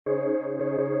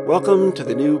Welcome to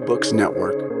the New Books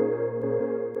Network.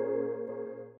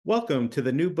 Welcome to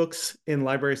the New Books in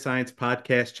Library Science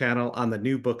podcast channel on the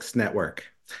New Books Network.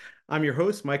 I'm your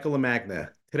host, Michael LaMagna.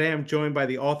 Today I'm joined by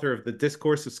the author of The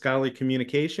Discourse of Scholarly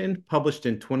Communication, published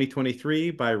in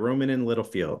 2023 by Rowman and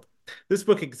Littlefield. This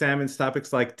book examines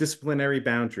topics like disciplinary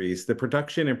boundaries, the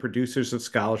production and producers of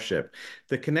scholarship,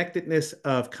 the connectedness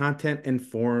of content and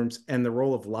forms, and the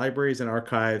role of libraries and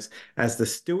archives as the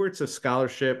stewards of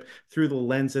scholarship through the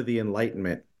lens of the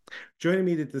Enlightenment. Joining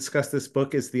me to discuss this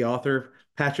book is the author,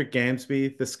 Patrick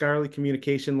Gamsby, the scholarly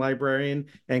communication librarian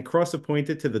and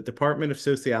cross-appointed to the Department of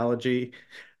Sociology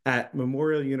at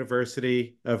Memorial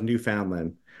University of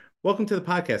Newfoundland. Welcome to the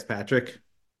podcast, Patrick.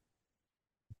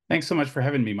 Thanks so much for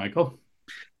having me, Michael.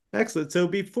 Excellent. So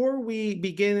before we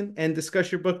begin and discuss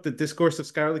your book, The Discourse of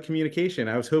Scholarly Communication,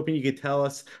 I was hoping you could tell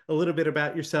us a little bit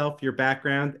about yourself, your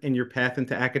background, and your path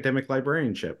into academic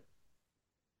librarianship.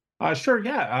 Sure,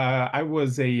 yeah. I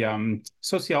was a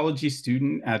sociology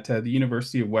student at the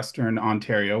University of Western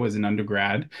Ontario as an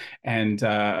undergrad, and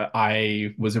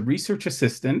I was a research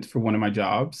assistant for one of my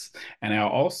jobs, and I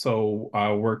also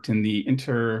worked in the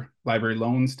interlibrary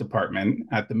loans department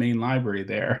at the main library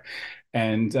there.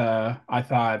 And I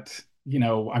thought,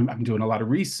 I'm doing a lot of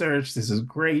research. This is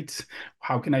great.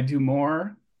 How can I do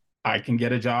more? I can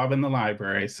get a job in the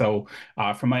library. So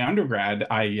for my undergrad,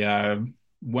 I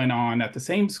went on at the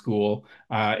same school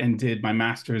and did my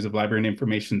master's of library and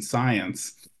information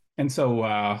science. And so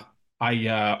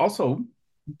I also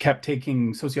kept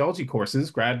taking sociology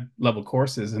courses, grad level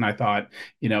courses. And I thought,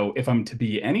 if I'm to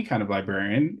be any kind of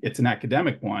librarian, it's an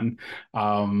academic one.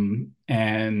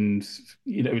 And,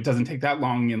 it doesn't take that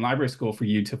long in library school for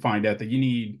you to find out that you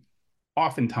need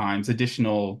oftentimes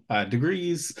additional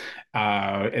degrees,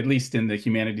 at least in the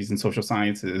humanities and social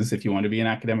sciences, if you want to be an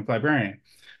academic librarian.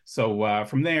 So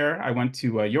from there, I went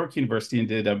to York University and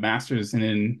did a master's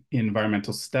in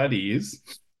environmental studies.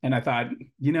 And I thought,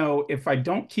 if I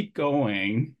don't keep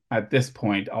going at this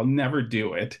point, I'll never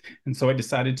do it. And so I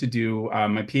decided to do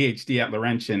my PhD at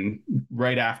Laurentian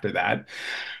right after that.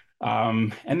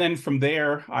 And then from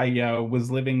there, I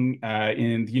was living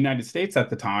in the United States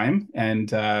at the time and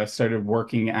started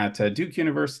working at Duke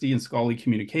University in scholarly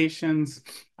communications.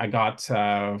 I got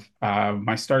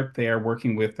my start there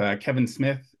working with Kevin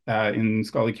Smith in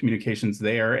scholarly communications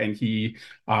there, and he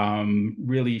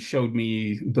really showed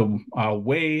me the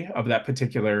way of that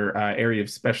particular area of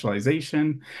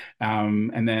specialization.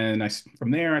 And then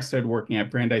from there, I started working at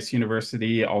Brandeis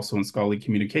University, also in scholarly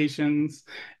communications,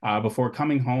 before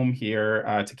coming home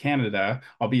here to Canada,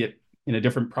 albeit in a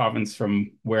different province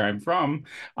from where I'm from,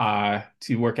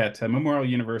 to work at Memorial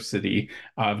University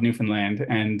of Newfoundland.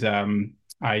 And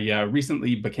I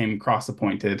recently became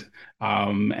cross-appointed,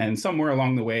 and somewhere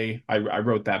along the way, I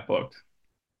wrote that book.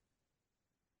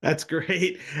 That's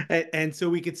great. And so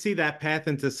we could see that path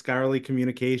into scholarly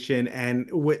communication and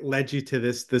what led you to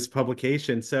this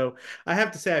publication. So I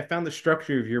have to say, I found the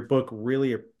structure of your book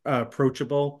really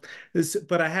approachable.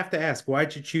 But I have to ask, why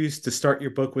did you choose to start your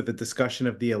book with a discussion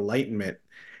of the Enlightenment?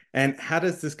 And how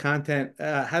does this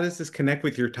connect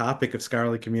with your topic of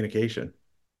scholarly communication?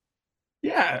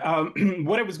 Yeah,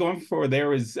 what I was going for there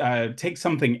was take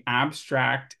something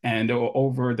abstract and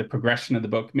over the progression of the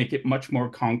book, make it much more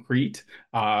concrete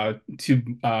to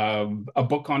a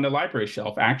book on the library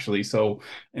shelf, actually. So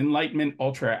Enlightenment,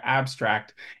 ultra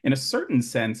abstract in a certain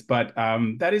sense, but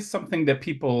that is something that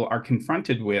people are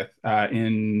confronted with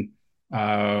in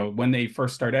when they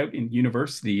first start out in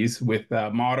universities with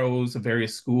mottos of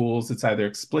various schools. It's either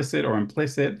explicit or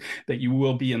implicit that you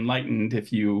will be enlightened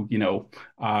if you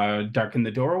darken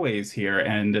the doorways here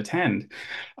and attend.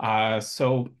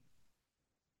 So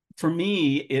for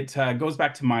me, it goes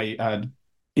back to my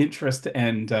interest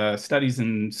and studies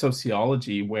in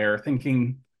sociology, where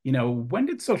thinking, when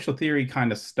did social theory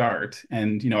kind of start?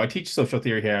 And, I teach social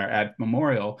theory here at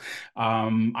Memorial.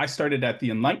 I started at the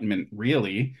Enlightenment,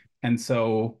 really. And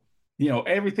so,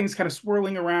 everything's kind of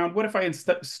swirling around. What if I had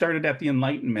started at the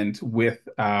Enlightenment with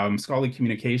scholarly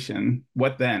communication?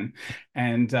 What then?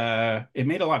 And it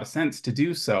made a lot of sense to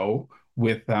do so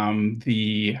with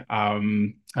the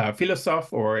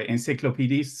philosophes or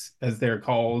encyclopédistes, as they're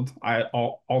called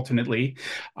alternately,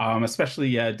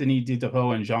 especially Denis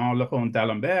Diderot and Jean-Laurent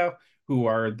d'Alembert, who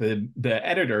are the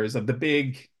editors of the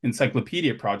big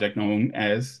encyclopedia project known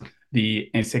as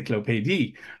the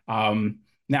Encyclopédie.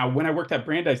 Now, when I worked at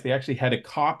Brandeis, they actually had a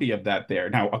copy of that there.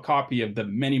 Now, a copy of the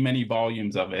many, many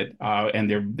volumes of it, and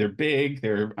they're big,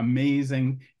 they're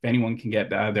amazing. If anyone can get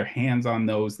their hands on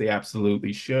those, they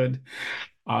absolutely should.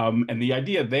 And the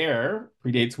idea there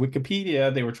predates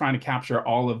Wikipedia. They were trying to capture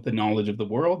all of the knowledge of the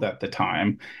world at the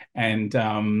time. And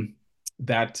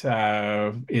that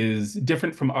is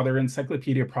different from other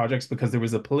encyclopedia projects because there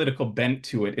was a political bent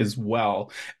to it as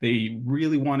well. They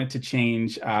really wanted to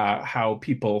change how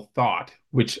people thought,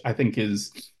 which I think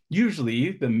is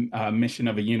usually the mission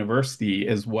of a university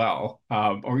as well,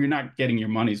 or you're not getting your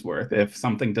money's worth if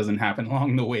something doesn't happen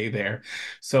along the way there.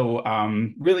 So,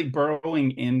 really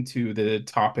burrowing into the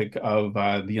topic of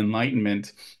the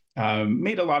Enlightenment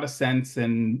made a lot of sense.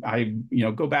 And I,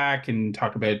 go back and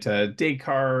talk about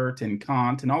Descartes and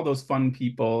Kant and all those fun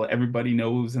people everybody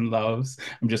knows and loves.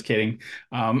 I'm just kidding.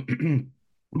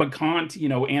 But Kant,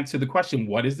 answered the question,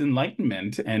 what is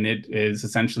enlightenment? And it is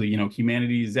essentially,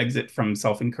 humanity's exit from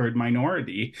self-incurred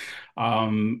minority.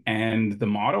 And the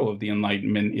motto of the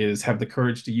Enlightenment is have the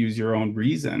courage to use your own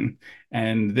reason.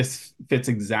 And this fits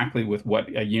exactly with what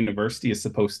a university is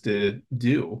supposed to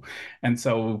do. And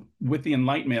so with the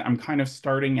Enlightenment, I'm kind of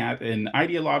starting at an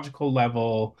ideological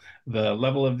level, the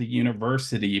level of the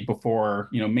university before,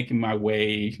 making my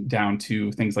way down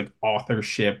to things like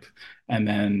authorship and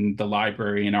then the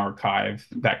library and archive,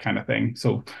 that kind of thing.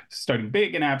 So starting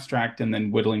big and abstract and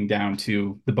then whittling down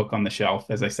to the book on the shelf,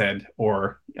 as I said,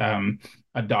 or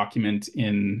a document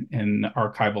in an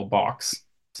archival box,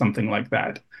 something like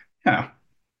that. Yeah.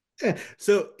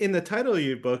 So in the title of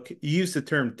your book, you use the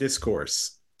term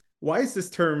discourse. Why is this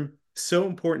term so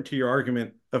important to your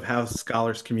argument of how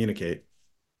scholars communicate?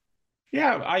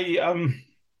 Yeah,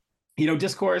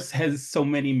 discourse has so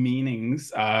many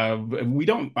meanings. I would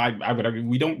argue,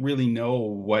 we don't really know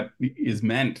what is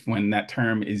meant when that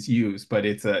term is used, but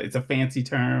it's a fancy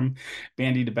term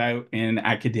bandied about in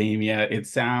academia. It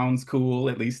sounds cool,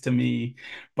 at least to me,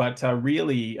 but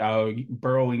really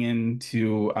burrowing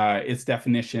into its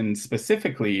definition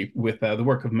specifically with the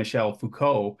work of Michel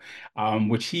Foucault,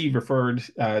 which he referred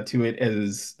to it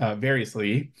as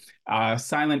variously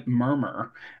silent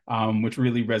murmur, which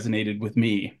really resonated with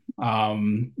me.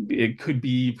 It could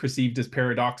be perceived as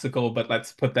paradoxical, but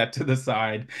let's put that to the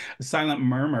side. A silent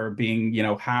murmur being,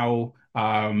 how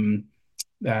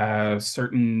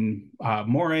certain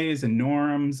mores and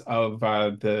norms of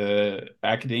the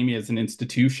academia as an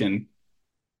institution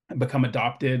become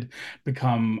adopted,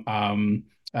 become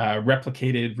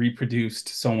replicated, reproduced,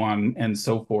 so on and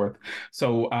so forth.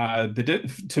 So,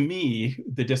 to me,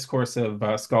 the discourse of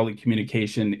scholarly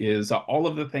communication is all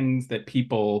of the things that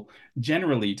people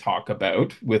generally talk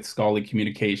about with scholarly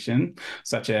communication,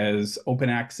 such as open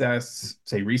access,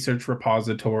 say research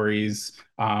repositories,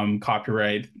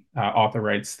 copyright, author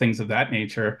rights, things of that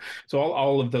nature. So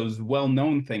all of those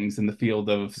well-known things in the field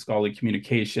of scholarly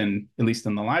communication, at least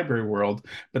in the library world.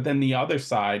 But then the other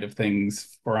side of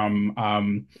things from,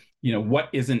 what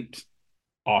isn't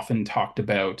often talked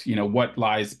about, what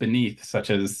lies beneath, such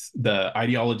as the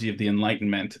ideology of the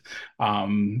Enlightenment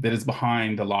that is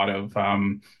behind a lot of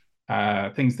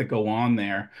things that go on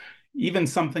there. Even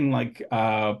something like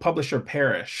publish or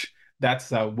perish.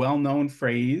 That's a well-known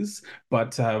phrase,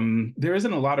 but there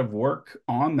isn't a lot of work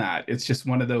on that. It's just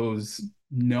one of those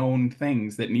known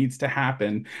things that needs to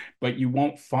happen, but you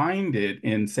won't find it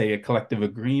in, say, a collective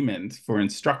agreement for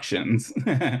instructions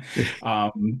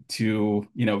to,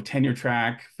 tenure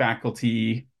track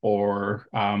faculty or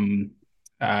even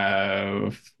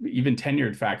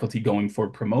tenured faculty going for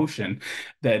promotion,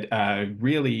 that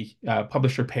really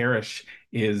publish or perish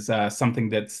is something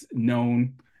that's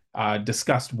known,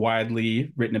 discussed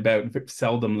widely, written about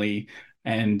seldomly,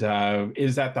 and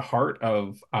is at the heart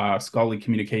of scholarly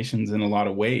communications in a lot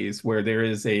of ways, where there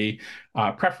is a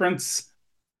preference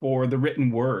for the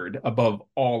written word above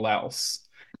all else.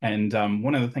 And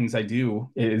one of the things I do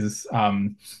is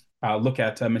look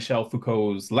at Michel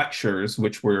Foucault's lectures,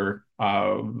 which were,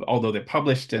 although they're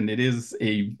published and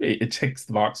it ticks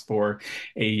the box for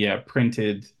a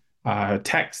printed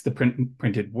text, the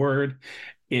printed word.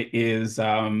 It is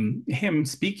him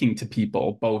speaking to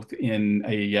people both in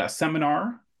a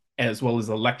seminar as well as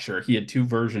a lecture. He had two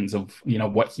versions of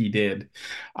what he did,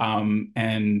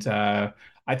 and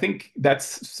I think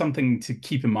that's something to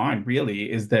keep in mind. Really,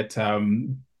 is that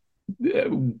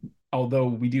although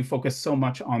we do focus so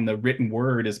much on the written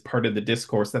word as part of the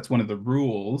discourse, that's one of the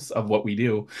rules of what we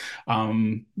do.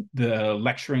 The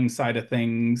lecturing side of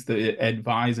things, the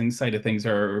advising side of things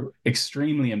are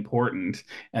extremely important,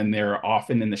 and they're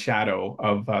often in the shadow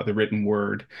of the written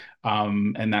word.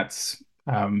 And that's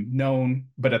known,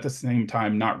 but at the same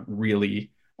time, not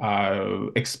really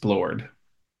explored.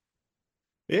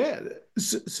 Yeah.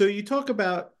 So you talk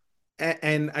about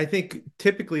And I think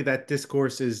typically that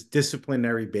discourse is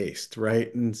disciplinary based,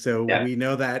 right? And so Yeah. we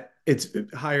know that it's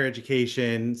higher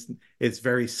education, it's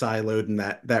very siloed in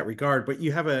that regard. But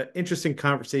you have an interesting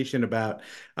conversation about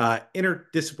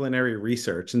interdisciplinary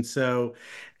research, and so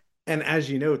and as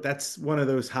you note, that's one of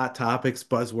those hot topics,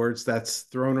 buzzwords that's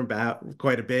thrown about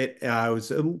quite a bit. It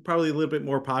was probably a little bit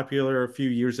more popular a few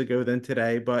years ago than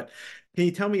today. But can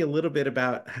you tell me a little bit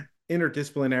about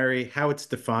interdisciplinary, how it's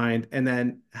defined, and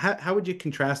then how would you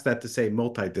contrast that to, say,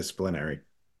 multidisciplinary?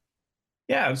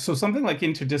 Yeah, so something like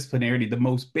interdisciplinarity, the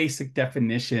most basic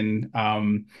definition,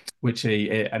 which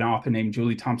an author named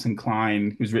Julie Thompson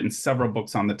Klein, who's written several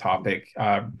books on the topic,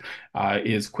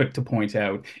 is quick to point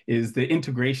out, is the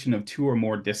integration of two or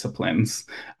more disciplines.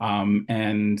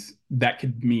 And that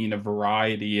could mean a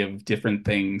variety of different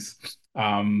things.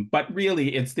 But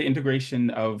really, it's the integration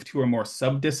of two or more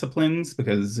subdisciplines,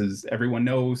 because as everyone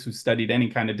knows who studied any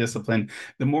kind of discipline,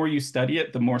 the more you study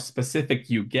it, the more specific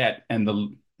you get, and the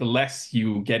less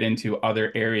you get into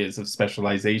other areas of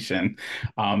specialization.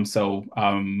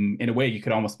 In a way, you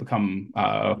could almost become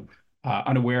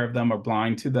unaware of them or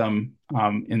blind to them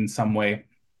in some way.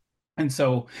 And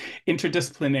so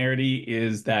interdisciplinarity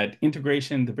is that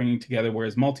integration, the bringing together,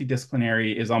 whereas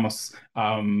multidisciplinary is almost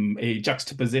a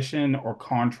juxtaposition or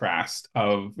contrast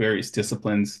of various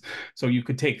disciplines. So you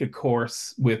could take a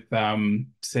course with,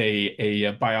 say,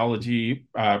 a biology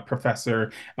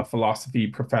professor, a philosophy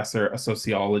professor, a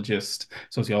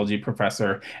sociology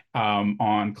professor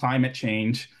on climate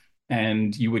change,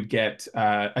 and you would get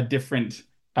a different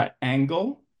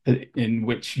angle in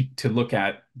which to look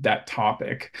at that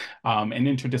topic. And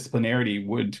interdisciplinarity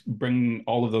would bring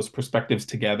all of those perspectives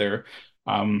together.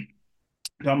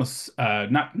 Almost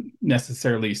not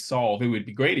necessarily solve. It would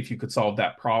be great if you could solve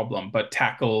that problem, but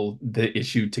tackle the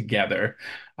issue together.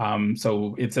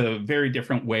 So it's a very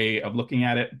different way of looking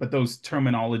at it. But those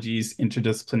terminologies,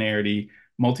 interdisciplinarity,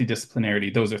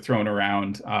 multidisciplinarity, those are thrown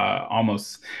around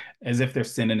almost as if they're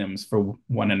synonyms for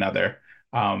one another.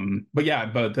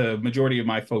 But the majority of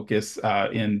my focus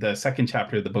in the second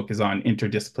chapter of the book is on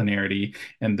interdisciplinarity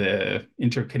and the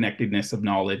interconnectedness of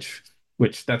knowledge,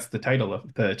 which that's the title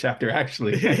of the chapter,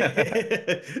 actually.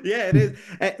 Yeah, it is.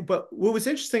 But what was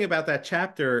interesting about that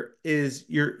chapter is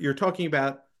you're talking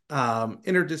about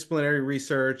interdisciplinary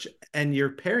research, and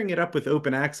you're pairing it up with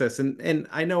open access. And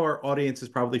I know our audience is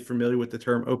probably familiar with the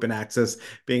term open access,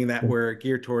 being that we're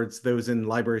geared towards those in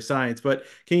library science. But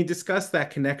can you discuss that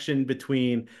connection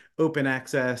between open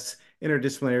access,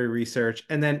 interdisciplinary research,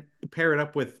 and then pair it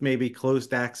up with maybe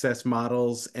closed access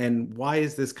models? And why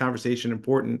is this conversation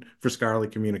important for scholarly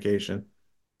communication?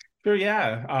 Sure,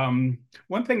 yeah.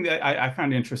 One thing that I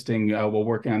found interesting while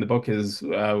working on the book is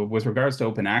with regards to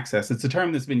open access. It's a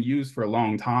term that's been used for a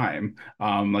long time.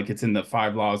 Like it's in the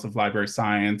 5 laws of library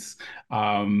science,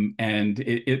 and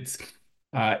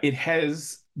it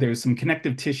has there's some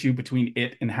connective tissue between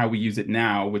it and how we use it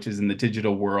now, which is in the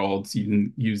digital world,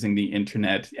 using the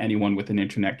internet. Anyone with an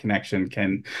internet connection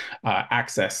can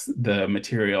access the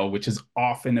material, which is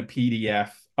often a PDF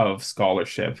of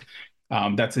scholarship.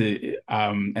 And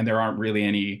there aren't really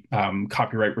any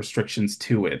copyright restrictions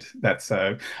to it.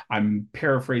 I'm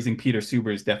paraphrasing Peter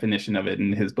Suber's definition of it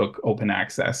in his book, Open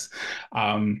Access.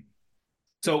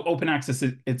 So open access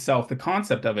itself, the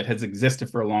concept of it has existed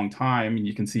for a long time, and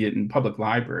you can see it in public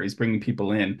libraries, bringing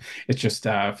people in. It's just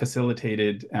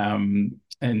facilitated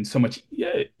and so much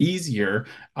easier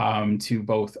to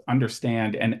both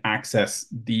understand and access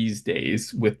these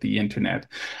days with the internet.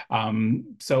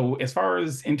 So as far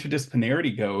as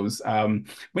interdisciplinarity goes,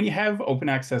 when you have open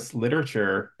access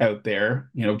literature out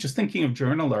there, just thinking of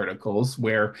journal articles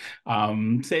where,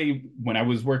 say, when I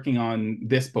was working on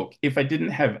this book, if I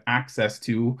didn't have access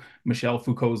to Michel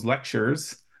Foucault's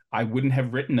lectures, I wouldn't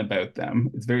have written about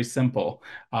them. It's very simple.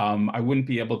 I wouldn't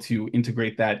be able to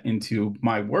integrate that into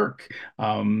my work.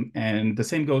 And the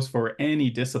same goes for any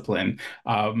discipline.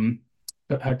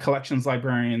 Collections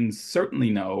librarians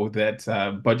certainly know that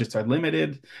budgets are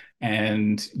limited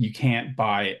and you can't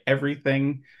buy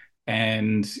everything.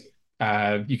 And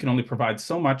you can only provide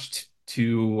so much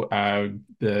to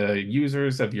the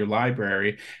users of your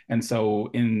library. And so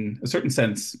in a certain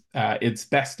sense, it's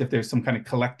best if there's some kind of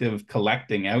collective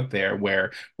collecting out there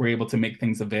where we're able to make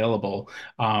things available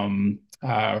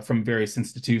from various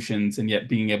institutions, and yet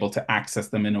being able to access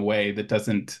them in a way that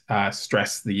doesn't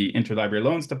stress the interlibrary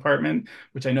loans department,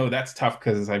 which I know that's tough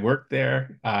because I worked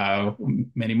there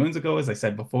many moons ago, as I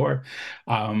said before.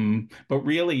 But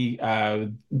really,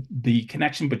 the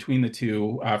connection between the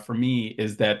two for me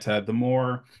is that the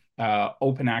more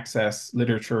open access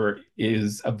literature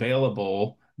is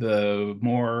available, the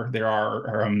more there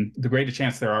are, the greater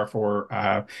chance there are for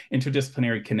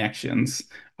interdisciplinary connections.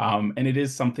 And it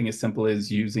is something as simple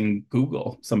as using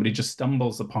Google. Somebody just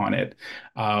stumbles upon it.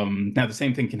 Now, the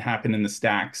same thing can happen in the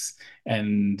stacks,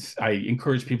 and I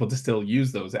encourage people to still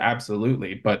use those,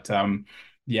 absolutely. But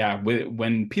yeah,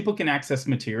 when people can access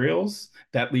materials,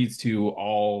 that leads to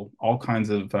all kinds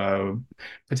of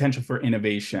potential for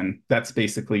innovation. That's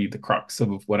basically the crux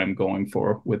of what I'm going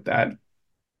for with that.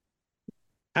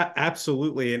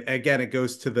 Absolutely. And again, it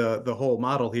goes to the whole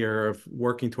model here of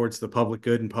working towards the public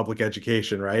good and public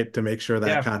education, right? To make sure that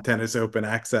Yeah. content is open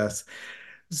access.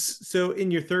 So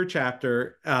in your third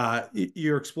chapter,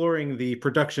 you're exploring the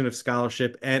production of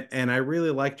scholarship, and I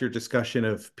really liked your discussion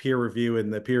of peer review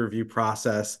and the peer review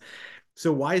process.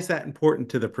 So why is that important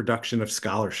to the production of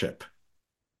scholarship?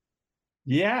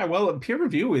 Yeah, well, peer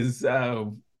review is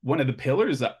one of the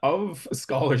pillars of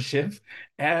scholarship.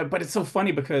 But it's so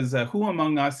funny because who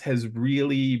among us has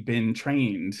really been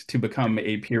trained to become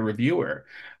a peer reviewer?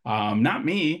 Not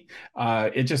me.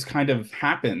 It just kind of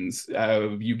happens.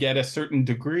 You get a certain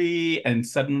degree, and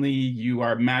suddenly you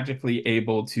are magically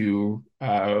able to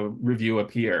review a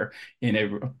peer in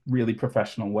a really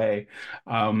professional way.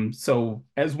 So,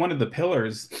 as one of the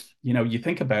pillars, you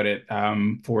think about it,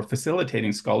 for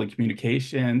facilitating scholarly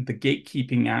communication, the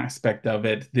gatekeeping aspect of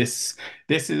it. This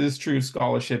is true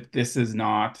scholarship. This is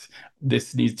not.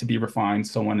 This needs to be refined,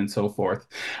 so on and so forth.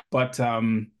 But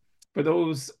for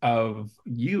those of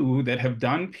you that have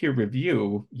done peer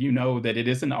review, you know that it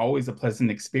isn't always a pleasant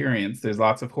experience. There's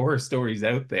lots of horror stories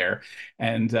out there,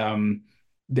 and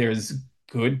there's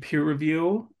good peer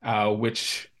review,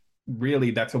 which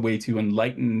really that's a way to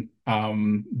enlighten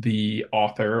the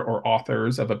author or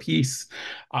authors of a piece,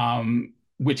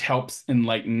 which helps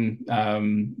enlighten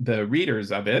the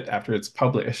readers of it after it's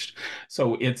published.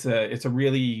 So it's a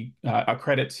really a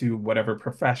credit to whatever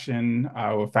profession,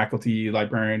 faculty,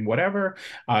 librarian, whatever,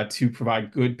 to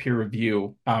provide good peer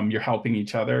review. You're helping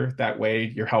each other that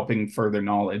way. You're helping further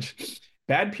knowledge.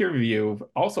 Bad peer review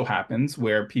also happens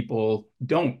where people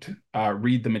don't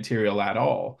read the material at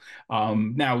all.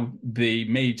 Now they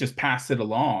may just pass it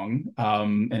along,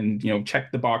 and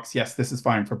check the box. Yes, this is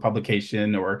fine for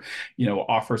publication, or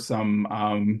offer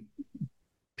some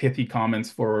pithy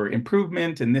comments for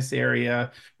improvement in this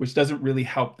area, which doesn't really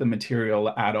help the material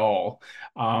at all.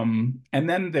 And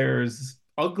then there's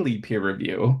ugly peer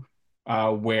review,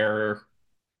 where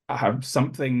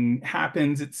something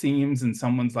happens, it seems, in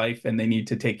someone's life, and they need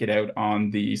to take it out on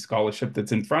the scholarship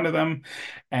that's in front of them.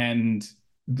 And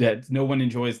that no one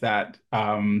enjoys that,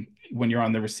 when you're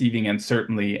on the receiving end,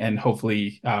 certainly. And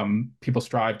hopefully people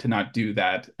strive to not do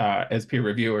that as peer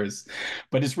reviewers.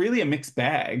 But it's really a mixed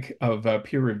bag of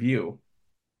peer review.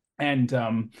 And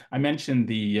I mentioned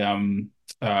the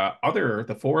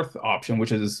fourth option,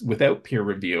 which is without peer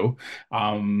review.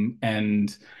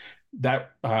 And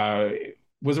that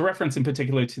was a reference in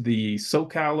particular to the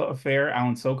SoCal affair.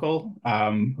 Alan Sokal,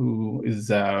 who is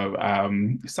a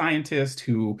scientist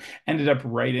who ended up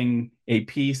writing a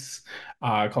piece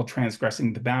called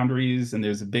Transgressing the Boundaries, and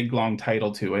there's a big long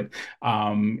title to it.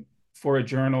 For a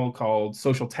journal called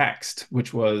Social Text,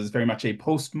 which was very much a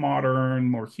postmodern,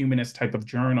 more humanist type of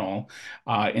journal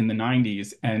in the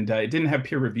 90s. And it didn't have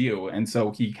peer review. And so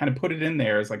he kind of put it in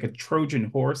there as like a Trojan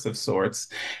horse of sorts.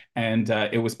 And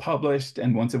it was published.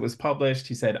 And once it was published,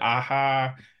 he said,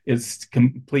 aha, it's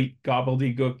complete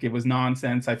gobbledygook. It was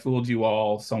nonsense. I fooled you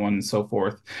all, so on and so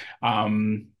forth.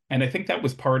 And I think that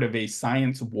was part of a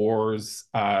Science Wars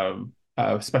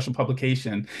special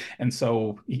publication. And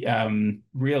so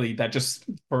really that just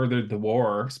furthered the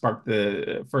war, sparked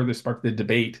the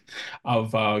debate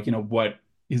of what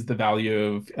is the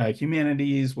value of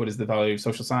humanities, what is the value of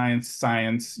social science,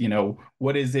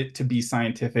 what is it to be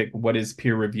scientific, what is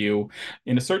peer review.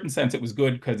 In a certain sense it was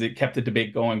good because it kept the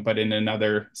debate going, but in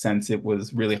another sense it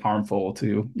was really harmful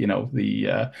to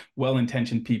the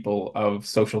well-intentioned people of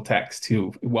social text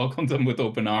who welcomed them with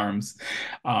open arms.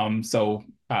 So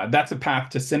that's a path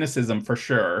to cynicism for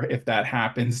sure, if that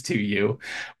happens to you.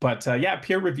 But yeah,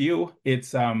 peer review,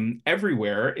 it's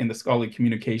everywhere in the scholarly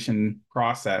communication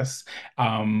process,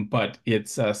 but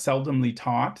it's seldomly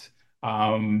taught,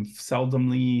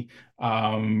 seldomly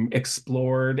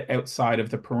explored outside of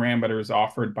the parameters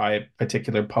offered by a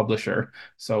particular publisher.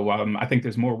 So I think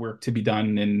there's more work to be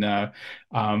done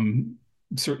in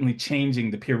certainly changing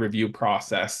the peer review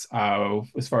process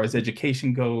as far as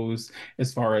education goes,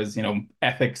 as far as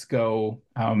ethics go,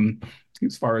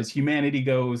 as far as humanity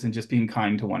goes, and just being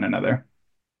kind to one another.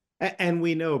 And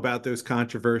we know about those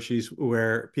controversies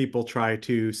where people try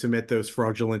to submit those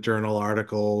fraudulent journal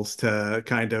articles to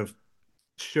kind of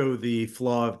show the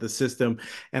flaw of the system.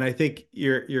 And I think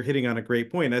you're hitting on a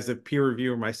great point. As a peer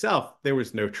reviewer myself, there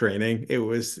was no training. It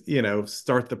was,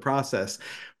 start the process.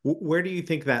 Where do you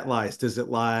think that lies? Does it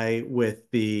lie with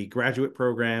the graduate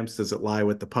programs? Does it lie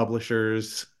with the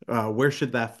publishers? Where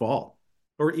should that fall?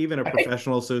 Or even a I think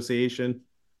professional association?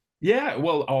 Yeah,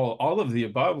 well, all of the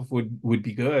above would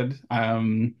be good.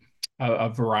 A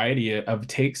variety of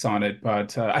takes on it,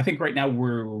 but I think right now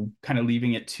we're kind of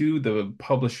leaving it to the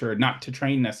publisher, not to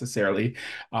train necessarily,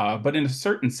 but in a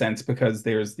certain sense, because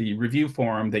there's the review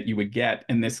form that you would get,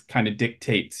 and this kind of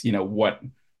dictates,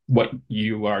 what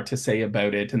you are to say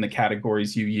about it and the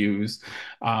categories you use.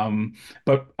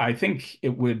 But I think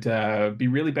it would be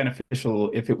really beneficial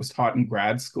if it was taught in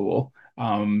grad school.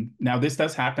 Now, this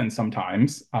does happen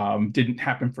sometimes. Didn't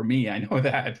happen for me, I know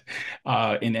that,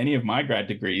 in any of my grad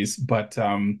degrees. But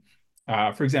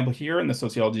for example, here in the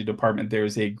sociology department,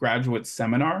 there's a graduate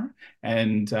seminar,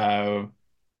 and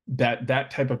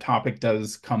that type of topic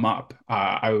does come up.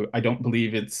 I don't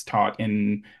believe it's taught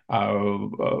in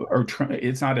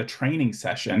it's not a training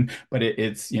session, but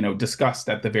it's discussed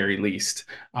at the very least.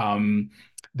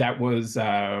 That was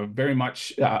very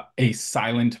much a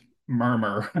silent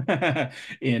murmur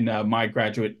in my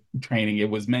graduate training. It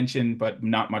was mentioned, but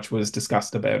not much was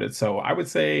discussed about it. So I would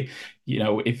say,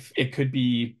 if it could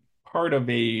be part of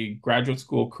a graduate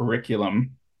school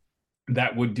curriculum,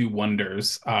 that would do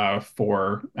wonders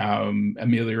for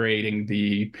ameliorating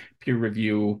the peer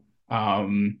review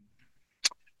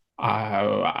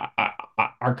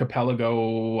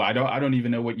archipelago. I don't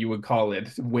even know what you would call it.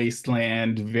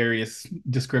 Wasteland. Various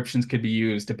descriptions could be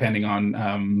used depending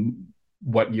on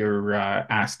what you're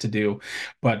asked to do.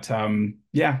 But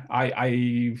yeah,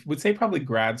 I would say probably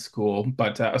grad school,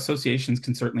 but associations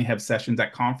can certainly have sessions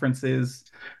at conferences.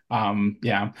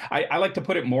 Yeah, I like to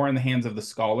put it more in the hands of the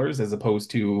scholars as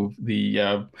opposed to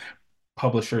the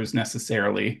publishers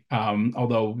necessarily.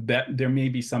 Although that there may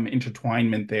be some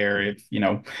intertwinement there. If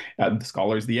the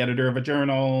scholar is the editor of a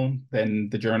journal, then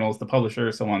the journal is the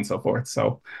publisher, so on and so forth.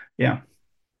 So yeah.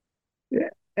 Yeah.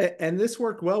 And this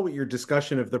worked well with your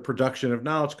discussion of the production of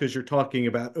knowledge because you're talking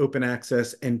about open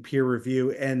access and peer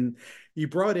review. And you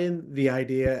brought in the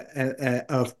idea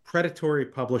of predatory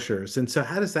publishers. And so,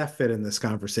 how does that fit in this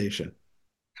conversation?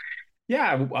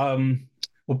 Yeah,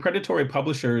 well, predatory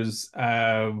publishers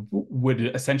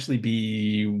would essentially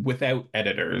be without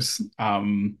editors,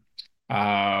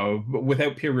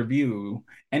 without peer review,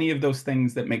 any of those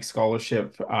things that make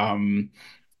scholarship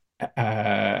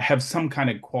have some kind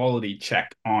of quality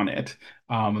check on it.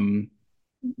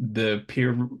 The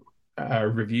peer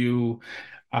review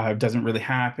doesn't really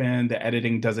happen. The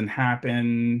editing doesn't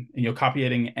happen. Copy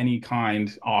editing any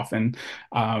kind often.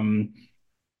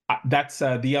 That's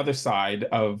the other side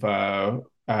of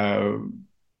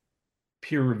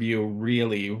peer review,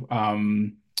 really,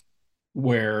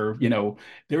 where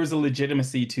there was a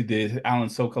legitimacy to the Alan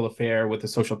Sokal affair with the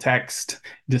social text,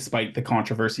 despite the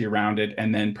controversy around it,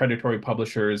 and then predatory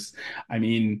publishers. I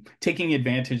mean, taking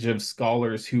advantage of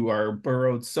scholars who are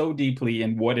burrowed so deeply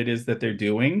in what it is that they're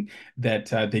doing that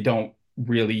they don't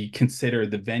really consider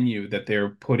the venue that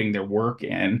they're putting their work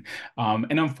in.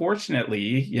 And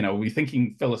unfortunately, we're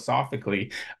thinking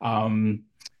philosophically,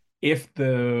 if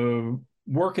the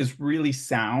work is really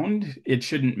sound, it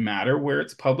shouldn't matter where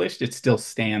it's published. It still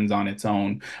stands on its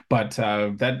own. But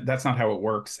that's not how it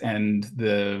works. And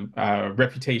the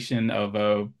reputation of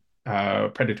a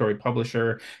predatory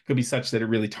publisher could be such that it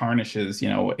really tarnishes,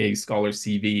 a scholar's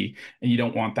CV, and you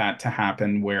don't want that to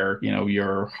happen where,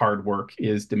 your hard work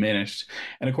is diminished.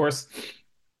 And of course,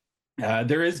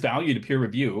 there is value to peer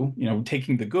review.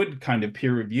 Taking the good kind of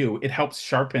peer review, it helps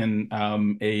sharpen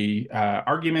a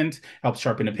argument, helps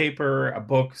sharpen a paper, a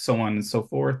book, so on and so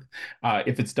forth,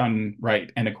 if it's done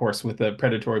right. And of course, with a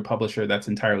predatory publisher, that's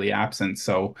entirely absent.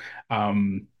 So,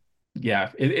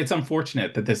 yeah, it's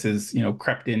unfortunate that this is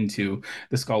crept into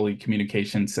the scholarly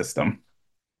communication system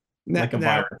like a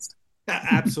Now, virus.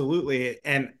 absolutely.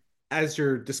 And as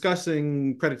you're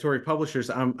discussing predatory publishers,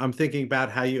 I'm thinking about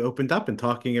how you opened up and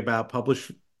talking about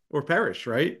publish or perish,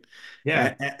 right?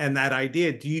 Yeah. And that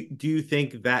idea, do you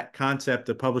think that concept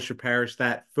of publish or perish,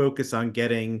 that focus on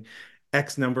getting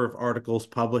X number of articles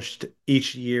published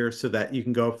each year so that you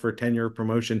can go up for tenure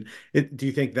promotion, do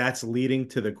you think that's leading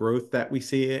to the growth that we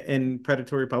see in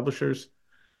predatory publishers?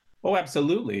 Oh,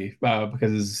 absolutely.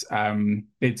 Because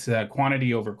it's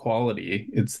quantity over quality.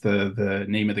 It's the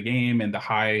name of the game, and the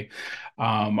high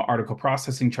article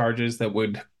processing charges that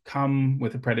would come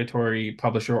with a predatory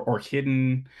publisher, or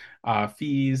hidden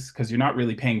fees, because you're not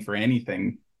really paying for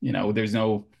anything. There's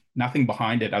nothing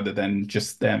behind it other than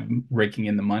just them raking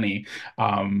in the money.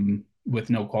 with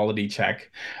no quality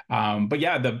check. But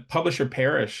yeah, the publisher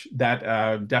perish, that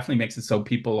definitely makes it so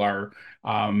people are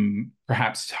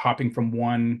perhaps hopping from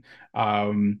one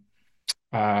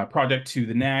project to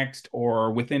the next,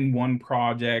 or within one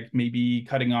project, maybe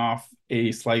cutting off a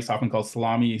slice, often called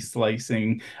salami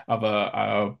slicing, of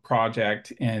a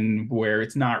project, and where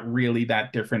it's not really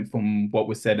that different from what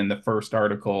was said in the first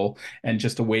article, and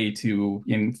just a way to,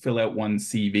 fill out one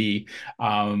CV.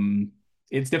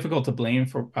 It's difficult to blame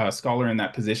for a scholar in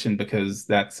that position, because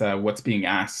that's what's being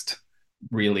asked,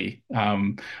 really.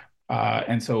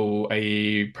 And so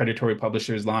a predatory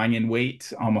publisher is lying in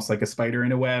wait, almost like a spider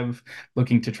in a web,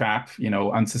 looking to trap,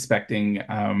 unsuspecting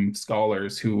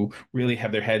scholars who really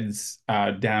have their heads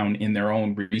down in their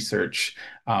own research,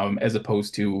 as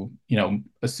opposed to,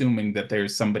 assuming that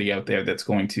there's somebody out there that's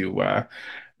going to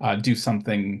do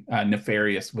something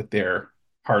nefarious with their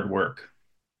hard work.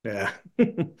 Yeah.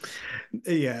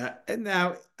 Yeah. And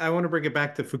now I want to bring it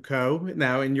back to Foucault.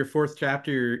 Now, in your fourth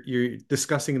chapter, you're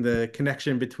discussing the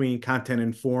connection between content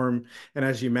and form. And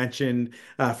as you mentioned,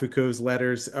 Foucault's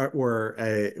letters were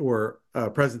a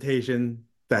presentation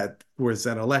that was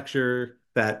then a lecture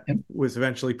that Yep. was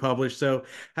eventually published. So,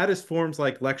 how does forms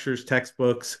like lectures,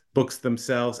 textbooks, books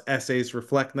themselves, essays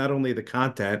reflect not only the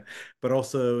content but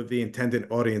also the intended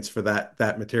audience for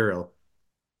that material?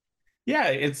 Yeah,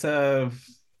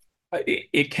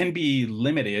 it can be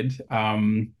limited,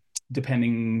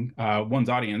 depending, one's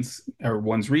audience or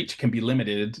one's reach can be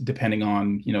limited depending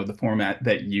on, the format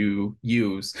that you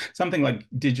use. Something like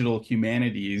digital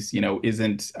humanities,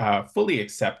 isn't fully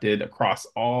accepted across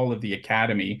all of the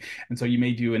academy, and so you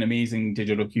may do an amazing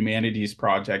digital humanities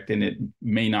project and it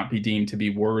may not be deemed to be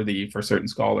worthy for certain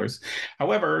scholars.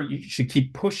 However, you should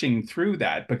keep pushing through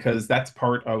that, because that's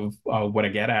part of what I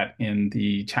get at in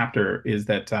the chapter, is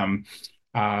that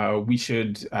we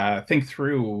should think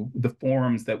through the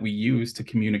forms that we use to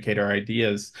communicate our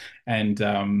ideas. And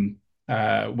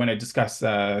when I discuss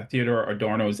Theodore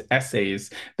Adorno's essays,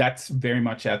 that's very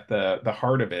much at the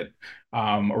heart of it.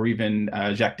 Or even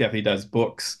Jacques Derrida's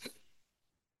books,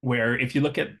 where if you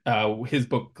look at his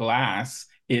book Glass,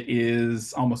 it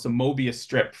is almost a Mobius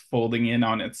strip folding in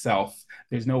on itself.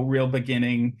 There's no real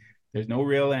beginning, there's no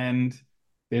real end.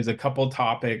 There's a couple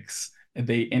topics,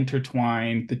 they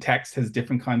intertwine. The text has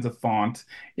different kinds of font.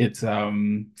 It's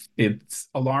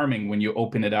alarming when you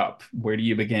open it up. Where do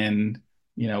you begin?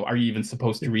 Are you even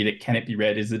supposed to read it? Can it be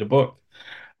read? Is it a book?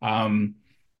 Um,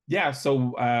 yeah,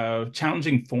 so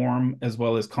challenging form as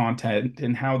well as content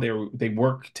and how they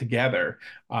work together,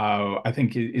 I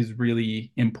think is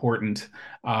really important.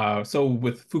 So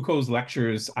with Foucault's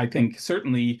lectures, I think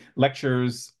certainly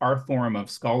lectures are a form of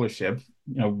scholarship,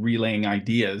 relaying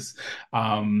ideas.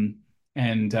 Um,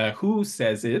 and who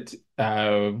says it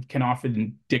can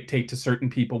often dictate to certain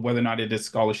people whether or not it is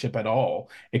scholarship at all.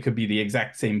 It could be the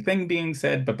exact same thing being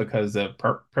said, but because a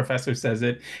professor says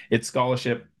it, it's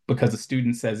scholarship. Because a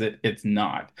student says it, it's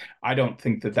not. I don't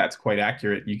think that that's quite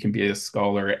accurate. You can be a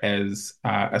scholar as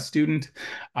a student.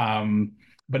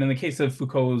 But in the case of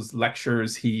Foucault's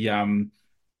lectures, he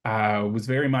was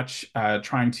very much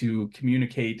trying to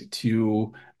communicate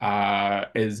to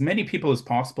as many people as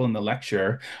possible in the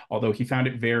lecture, although he found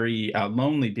it very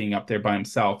lonely being up there by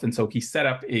himself. And so he set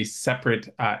up a separate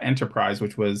enterprise,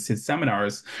 which was his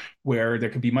seminars, where there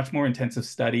could be much more intensive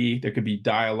study, there could be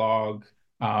dialogue.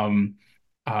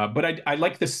 But I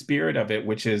like the spirit of it,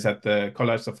 which is at the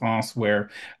Collège de France,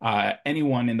 where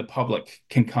anyone in the public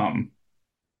can come.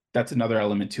 That's another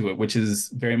element to it, which is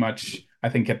very much, I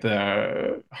think, at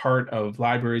the heart of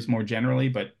libraries more generally,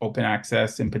 but open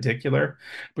access in particular.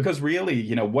 Because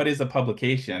really, what is a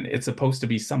publication? It's supposed to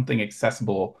be something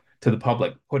accessible to the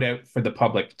public, put out for the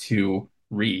public to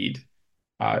read,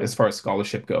 as far as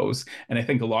scholarship goes. And I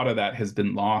think a lot of that has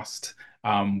been lost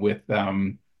with uh,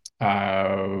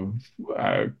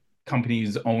 uh,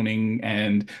 companies owning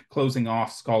and closing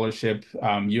off scholarship.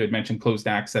 You had mentioned closed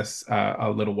access a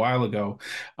little while ago.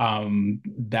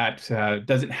 That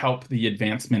doesn't help the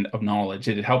advancement of knowledge.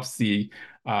 It helps the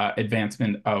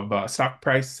advancement of stock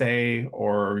price, say,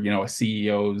 or a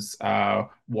CEO's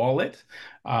wallet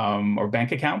or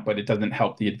bank account, but it doesn't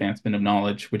help the advancement of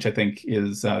knowledge, which I think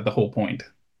is the whole point.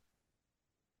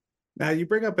 Now you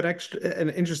bring up an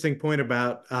interesting point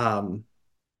about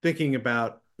thinking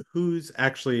about who's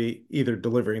actually either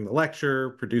delivering the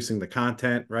lecture, producing the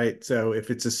content, right? So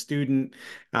if it's a student,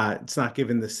 it's not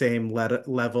given the same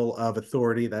level of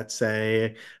authority that,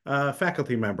 say, a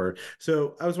faculty member.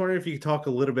 So I was wondering if you could talk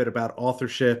a little bit about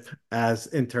authorship as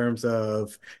in terms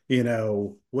of,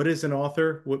 what is an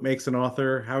author? What makes an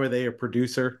author? How are they a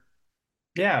producer?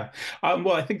 Yeah.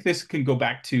 Well, I think this can go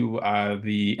back to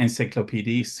the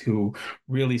encyclopedists who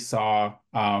really saw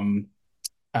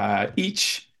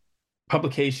each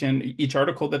publication, each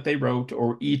article that they wrote,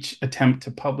 or each attempt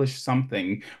to publish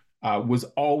something was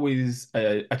always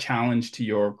a challenge to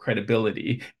your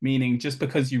credibility. Meaning, just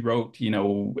because you wrote,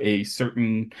 a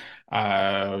certain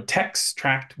text,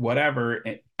 tract, whatever,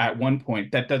 at one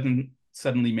point, that doesn't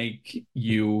suddenly make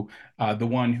you the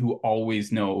one who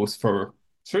always knows for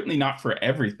certainly not for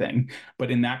everything,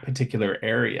 but in that particular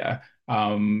area.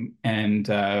 And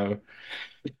I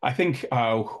think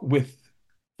with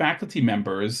faculty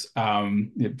members,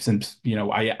 since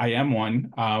I am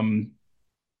one,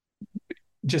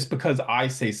 just because I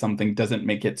say something doesn't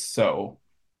make it so.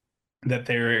 That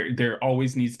there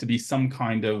always needs to be some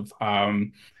kind of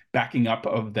backing up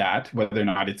of that, whether or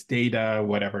not it's data,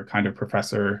 whatever kind of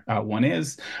professor one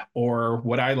is, or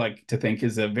what I like to think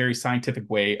is a very scientific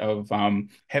way of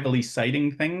heavily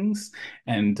citing things.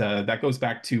 And that goes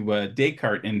back to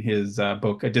Descartes in his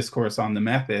book, A Discourse on the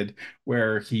Method,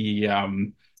 where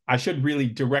I should really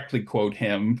directly quote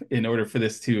him in order for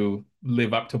this to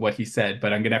live up to what he said,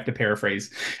 but I'm going to have to paraphrase.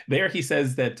 There, he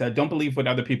says that don't believe what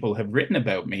other people have written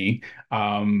about me,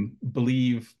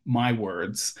 believe my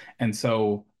words. And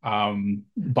so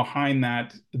behind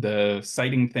that, the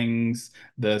citing things,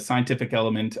 the scientific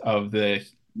element of the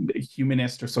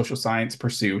humanist or social science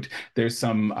pursuit, there's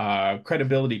some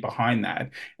credibility behind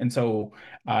that. And so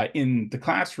in the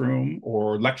classroom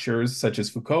or lectures such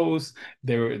as Foucault's,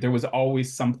 there was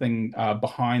always something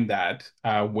behind that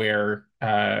where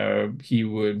he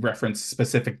would reference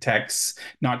specific texts,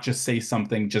 not just say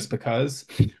something just because,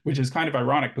 which is kind of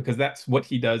ironic because that's what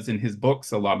he does in his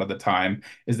books a lot of the time,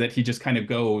 is that he just kind of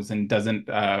goes and doesn't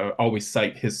always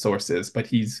cite his sources, but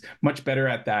he's much better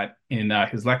at that in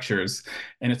his lectures.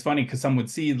 And it's funny because some would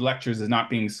see lectures as not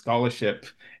being scholarship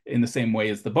in the same way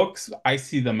as the books. I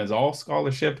see them as all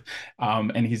scholarship,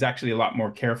 and he's actually a lot more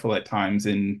careful at times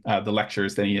in the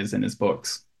lectures than he is in his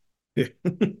books.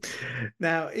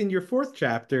 Now, in your fourth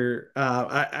chapter,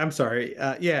 I'm sorry,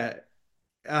 uh,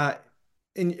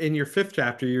 in your fifth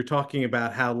chapter, you're talking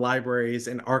about how libraries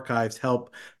and archives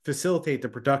help facilitate the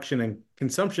production and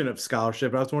consumption of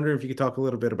scholarship. I was wondering if you could talk a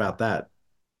little bit about that.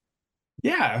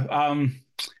 Yeah,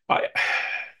 I,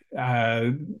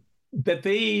 uh, that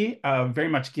they very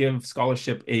much give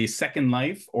scholarship a second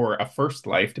life or a first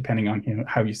life, depending on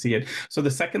how you see it. So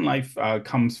the second life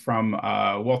comes from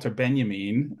Walter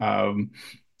Benjamin,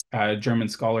 a German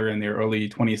scholar in the early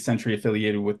 20th century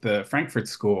affiliated with the Frankfurt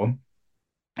School.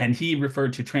 And he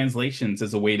referred to translations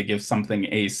as a way to give something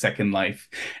a second life.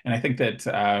 And I think that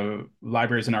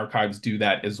libraries and archives do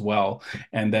that as well.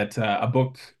 And that a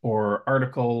book or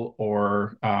article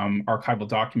or archival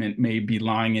document may be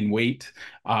lying in wait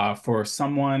for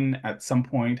someone at some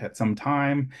point, at some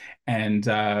time. And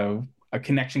a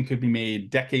connection could be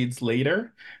made decades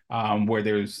later where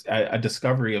there's a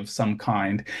discovery of some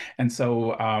kind. And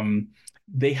so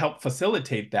they help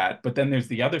facilitate that. But then there's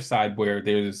the other side where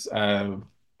there's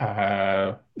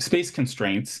space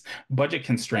constraints, budget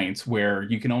constraints, where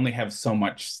you can only have so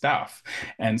much stuff.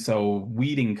 And so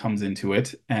weeding comes into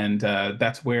it. And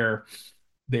that's where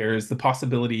there's the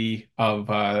possibility of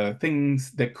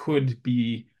things that could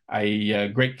be a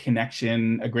great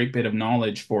connection, a great bit of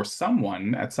knowledge for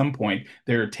someone at some point.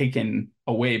 They're taken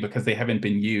away because they haven't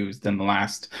been used in the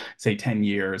last, say, 10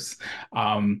 years.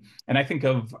 And I think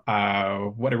of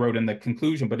what I wrote in the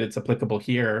conclusion, but it's applicable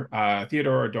here,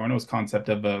 Theodore Adorno's concept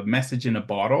of a message in a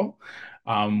bottle,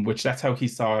 which that's how he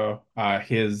saw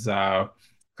his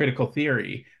critical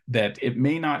theory, that it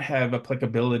may not have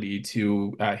applicability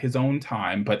to his own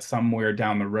time, but somewhere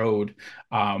down the road,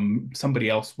 somebody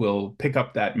else will pick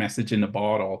up that message in a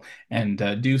bottle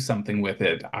and do something with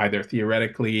it, either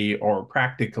theoretically or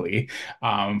practically,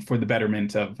 for the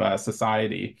betterment of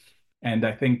society. And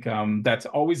I think that's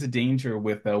always a danger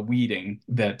with weeding,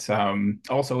 that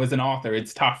also as an author,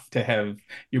 it's tough to have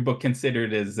your book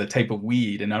considered as a type of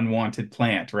weed, an unwanted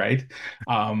plant, right?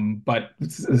 But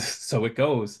so it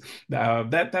goes.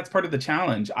 That's part of the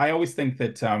challenge. I always think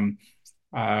that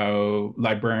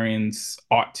librarians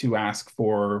ought to ask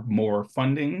for more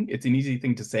funding. It's an easy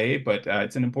thing to say, but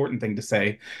it's an important thing to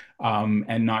say,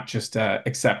 and not just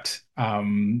accept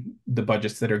the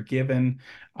budgets that are given,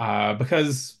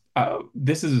 because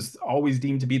this is always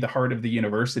deemed to be the heart of the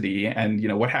university. And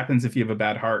what happens if you have a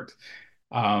bad heart?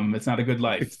 It's not a good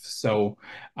life. So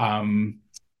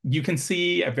you can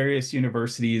see at various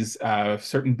universities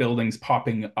certain buildings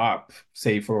popping up,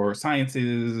 say for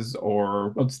sciences, or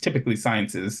well, it's typically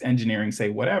sciences, engineering, say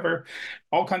whatever,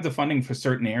 all kinds of funding for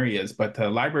certain areas, but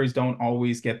libraries don't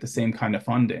always get the same kind of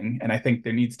funding. And I think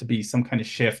there needs to be some kind of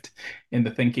shift in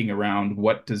the thinking around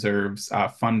what deserves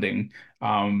funding.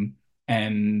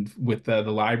 And with the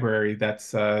library,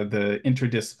 that's the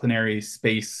interdisciplinary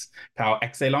space par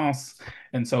excellence.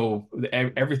 And so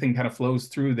everything kind of flows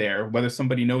through there, whether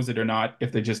somebody knows it or not,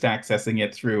 if they're just accessing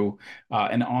it through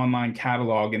an online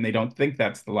catalog and they don't think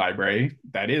that's the library,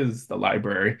 that is the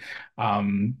library.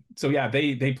 So yeah,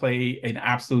 they play an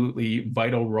absolutely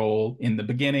vital role in the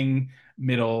beginning,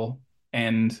 middle,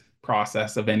 end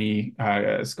process of any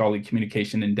scholarly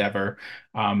communication endeavor.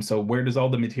 So where does all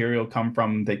the material come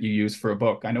from that you use for a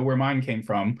book? I know where mine came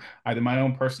from, either my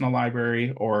own personal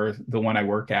library or the one I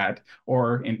work at,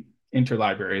 or in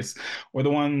interlibraries, or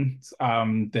the ones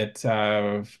that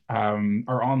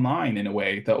are online in a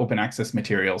way, the open access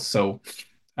materials. So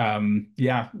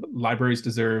yeah, libraries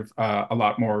deserve a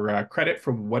lot more credit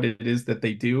for what it is that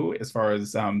they do as far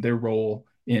as their role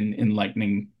in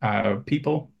enlightening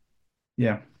people.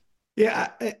 Yeah. Yeah,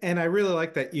 and I really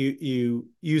like that you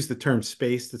use the term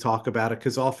space to talk about it,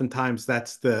 because oftentimes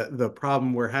that's the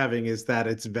problem we're having, is that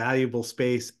it's valuable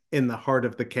space in the heart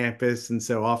of the campus. And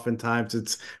so oftentimes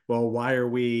it's, well, why are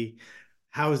we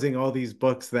housing all these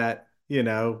books that,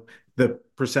 the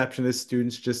perception is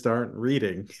students just aren't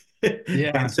reading? And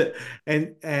Yeah. so,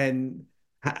 and and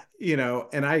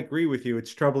I agree with you.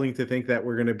 It's troubling to think that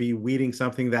we're going to be weeding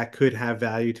something that could have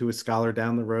value to a scholar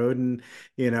down the road. And,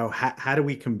 how do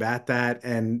we combat that?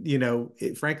 And,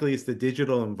 frankly, it's the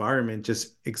digital environment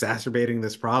just exacerbating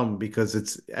this problem,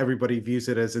 because everybody views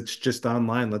it as it's just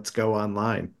online. Let's go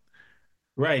online.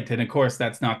 Right. And of course,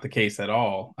 that's not the case at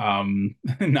all.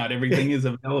 Not everything is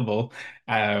available.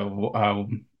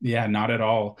 Yeah, not at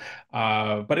all.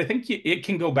 But I think it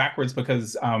can go backwards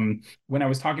because when I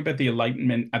was talking about the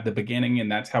Enlightenment at the beginning, and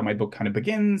that's how my book kind of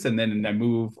begins, and then I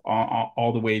move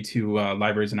all the way to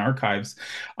libraries and archives.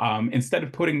 Instead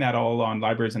of putting that all on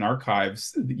libraries and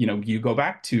archives, you go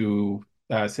back to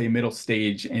say middle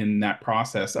stage in that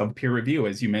process of peer review,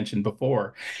 as you mentioned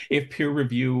before. If peer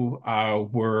review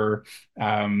were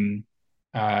um,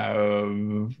 uh,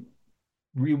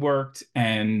 reworked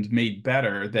and made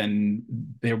better, then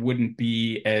there wouldn't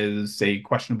be as a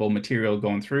questionable material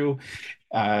going through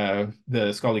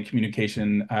the scholarly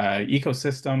communication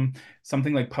ecosystem.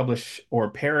 Something like publish or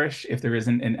perish, if there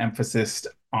isn't an emphasis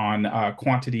on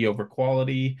quantity over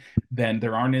quality, then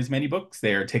there aren't as many books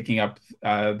there taking up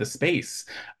the space.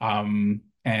 And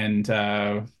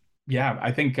yeah,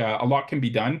 I think a lot can be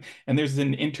done, and there's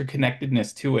an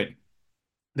interconnectedness to it,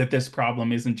 that this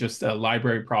problem isn't just a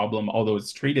library problem, although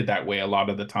it's treated that way a lot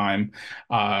of the time,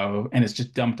 and it's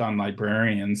just dumped on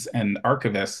librarians and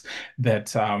archivists,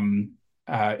 that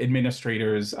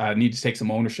administrators need to take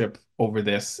some ownership over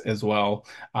this as well.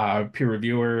 Peer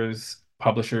reviewers,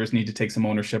 publishers need to take some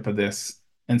ownership of this,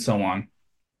 and so on.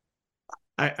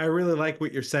 I really like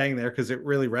what you're saying there, because it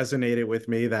really resonated with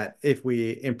me that if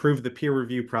we improve the peer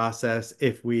review process,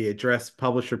 if we address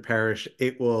publish or perish,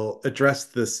 it will address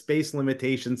the space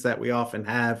limitations that we often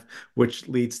have, which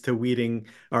leads to weeding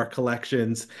our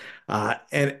collections.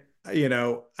 And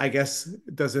I guess,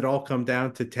 does it all come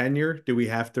down to tenure? Do we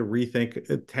have to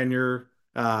rethink tenure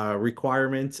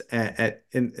requirements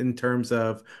in terms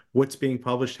of what's being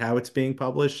published, how it's being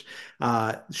published?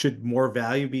 Should more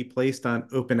value be placed on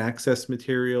open access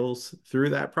materials through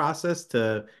that process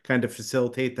to kind of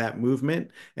facilitate that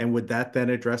movement? And would that then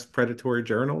address predatory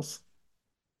journals?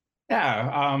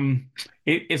 Yeah,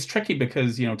 it's tricky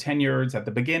because, tenures at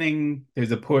the beginning,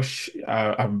 there's a push,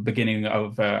 a beginning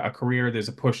of a career, there's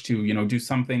a push to, do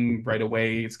something right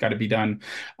away. It's got to be done.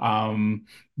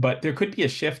 But there could be a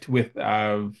shift with,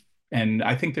 and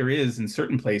I think there is in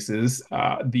certain places,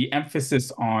 the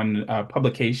emphasis on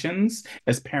publications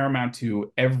as paramount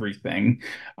to everything.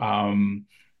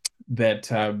 That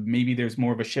maybe there's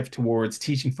more of a shift towards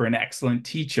teaching for an excellent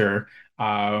teacher,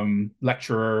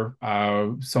 lecturer,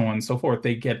 so on and so forth.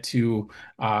 They get to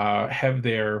have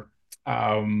their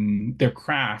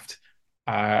craft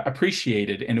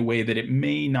appreciated in a way that it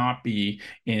may not be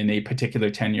in a particular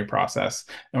tenure process.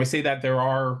 Now, I say that there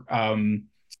are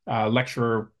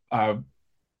lecturer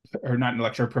or not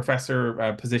lecturer,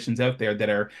 professor positions out there that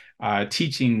are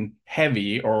teaching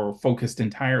heavy or focused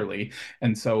entirely.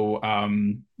 And so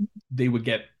they would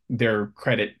get their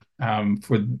credit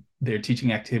for their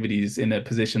teaching activities in a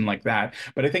position like that.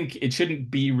 But I think it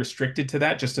shouldn't be restricted to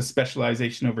that, just a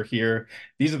specialization over here.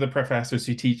 These are the professors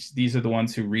who teach, these are the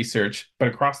ones who research. But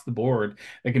across the board,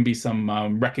 there can be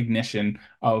some recognition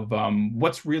of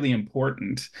what's really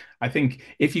important. I think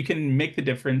if you can make the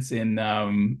difference in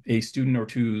a student or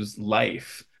two's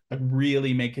life, like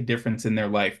really make a difference in their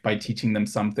life by teaching them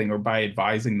something or by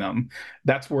advising them,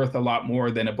 that's worth a lot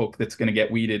more than a book that's going to get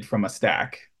weeded from a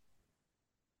stack.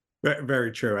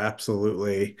 Very true.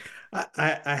 Absolutely.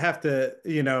 I have to,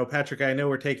 Patrick, I know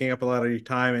we're taking up a lot of your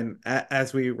time. And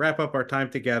as we wrap up our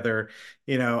time together,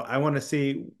 I want to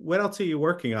see what else are you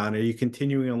working on? Are you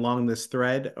continuing along this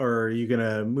thread, or are you going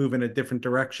to move in a different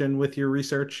direction with your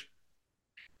research?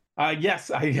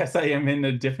 Yes, I guess I am in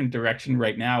a different direction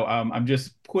right now. I'm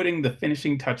just putting the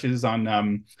finishing touches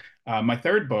on my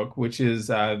third book, which is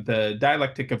The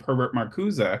Dialectic of Herbert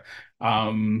Marcuse.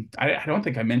 I don't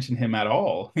think I mentioned him at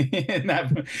all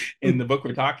in the book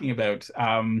we're talking about.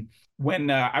 When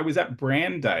I was at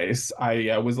Brandeis,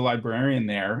 I was a librarian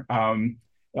there.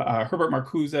 Herbert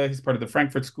Marcuse, he's part of the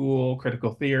Frankfurt School,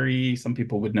 critical theory. Some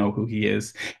people would know who he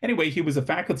is. Anyway, he was a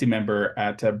faculty member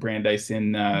at Brandeis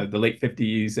in the late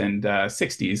 50s and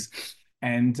 60s.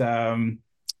 And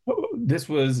this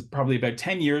was probably about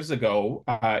 10 years ago.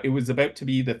 It was about to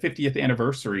be the 50th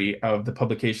anniversary of the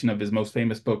publication of his most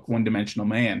famous book, One Dimensional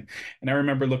Man. And I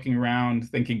remember looking around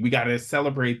thinking, we got to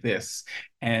celebrate this.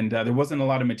 And there wasn't a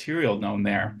lot of material known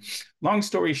there. Long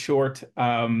story short,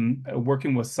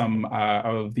 working with some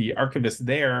of the archivists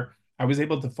there, I was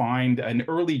able to find an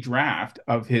early draft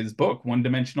of his book, One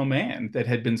Dimensional Man, that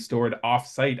had been stored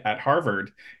off-site at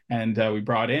Harvard, and we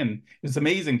brought in. It's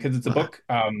amazing because it's a book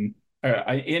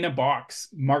in a box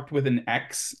marked with an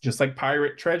X, just like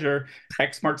pirate treasure.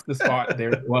 X marks the spot. There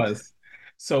it was.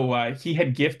 So he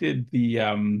had gifted the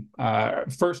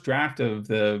first draft of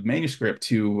the manuscript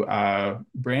to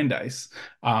Brandeis.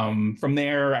 From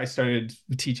there, I started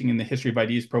teaching in the History of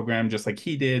Ideas program, just like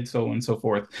he did, so on and so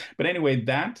forth. But anyway,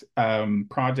 that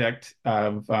project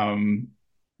of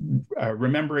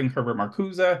remembering Herbert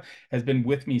Marcuse has been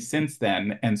with me since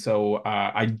then. And so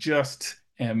I just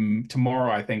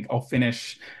tomorrow, I think I'll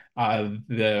finish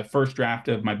the first draft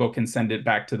of my book and send it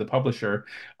back to the publisher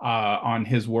on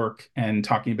his work and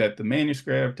talking about the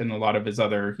manuscript and a lot of his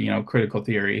other, critical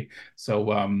theory.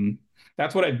 So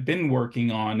that's what I've been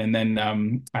working on. And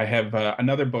then I have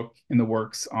another book in the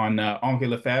works on Henri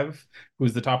Lefebvre, who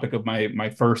is the topic of my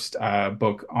first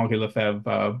book, Henri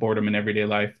Lefebvre, Boredom in Everyday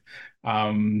Life.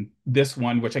 This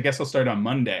one, which I guess I'll start on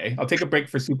Monday. I'll take a break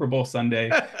for Super Bowl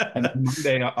Sunday, and then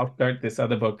Monday I'll start this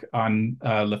other book on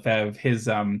Lefebvre, his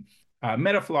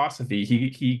meta philosophy.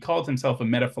 He called himself a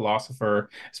meta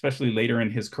philosopher, especially later in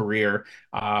his career.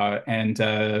 And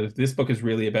this book is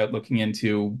really about looking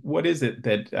into what is it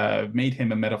that made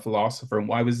him a meta philosopher, and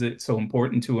why was it so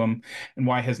important to him, and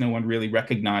why has no one really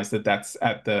recognized that that's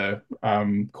at the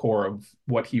core of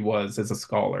what he was as a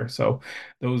scholar. So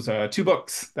those two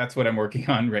books, that's what I'm working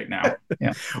on right now.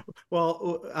 Yeah.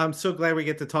 Well, I'm so glad we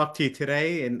get to talk to you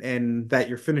today, and that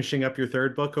you're finishing up your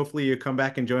third book. Hopefully you come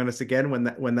back and join us again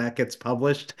when that gets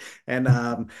published. And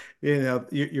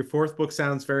your fourth book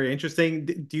sounds very interesting.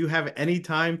 Do you have any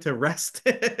time to rest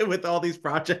with all these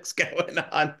projects going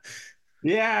on?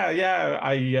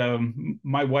 Yeah.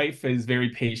 My wife is very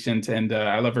patient, and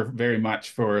I love her very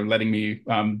much for letting me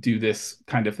do this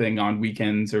kind of thing on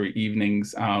weekends or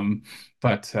evenings.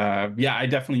 But yeah, I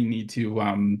definitely need to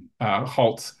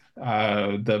halt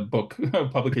the book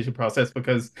publication process,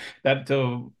 because that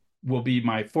will be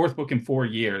my fourth book in 4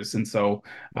 years, and so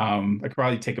I could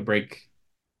probably take a break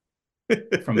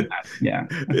from that. Yeah.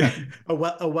 A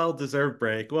well-deserved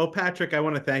break. Well, Patrick, I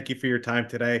want to thank you for your time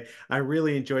today. I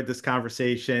really enjoyed this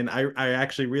conversation. I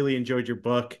actually really enjoyed your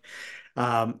book.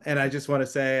 And I just want to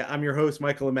say I'm your host,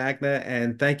 Michael Amagna,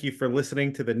 and thank you for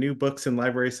listening to the New Books in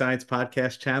Library Science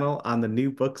podcast channel on the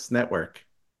New Books Network.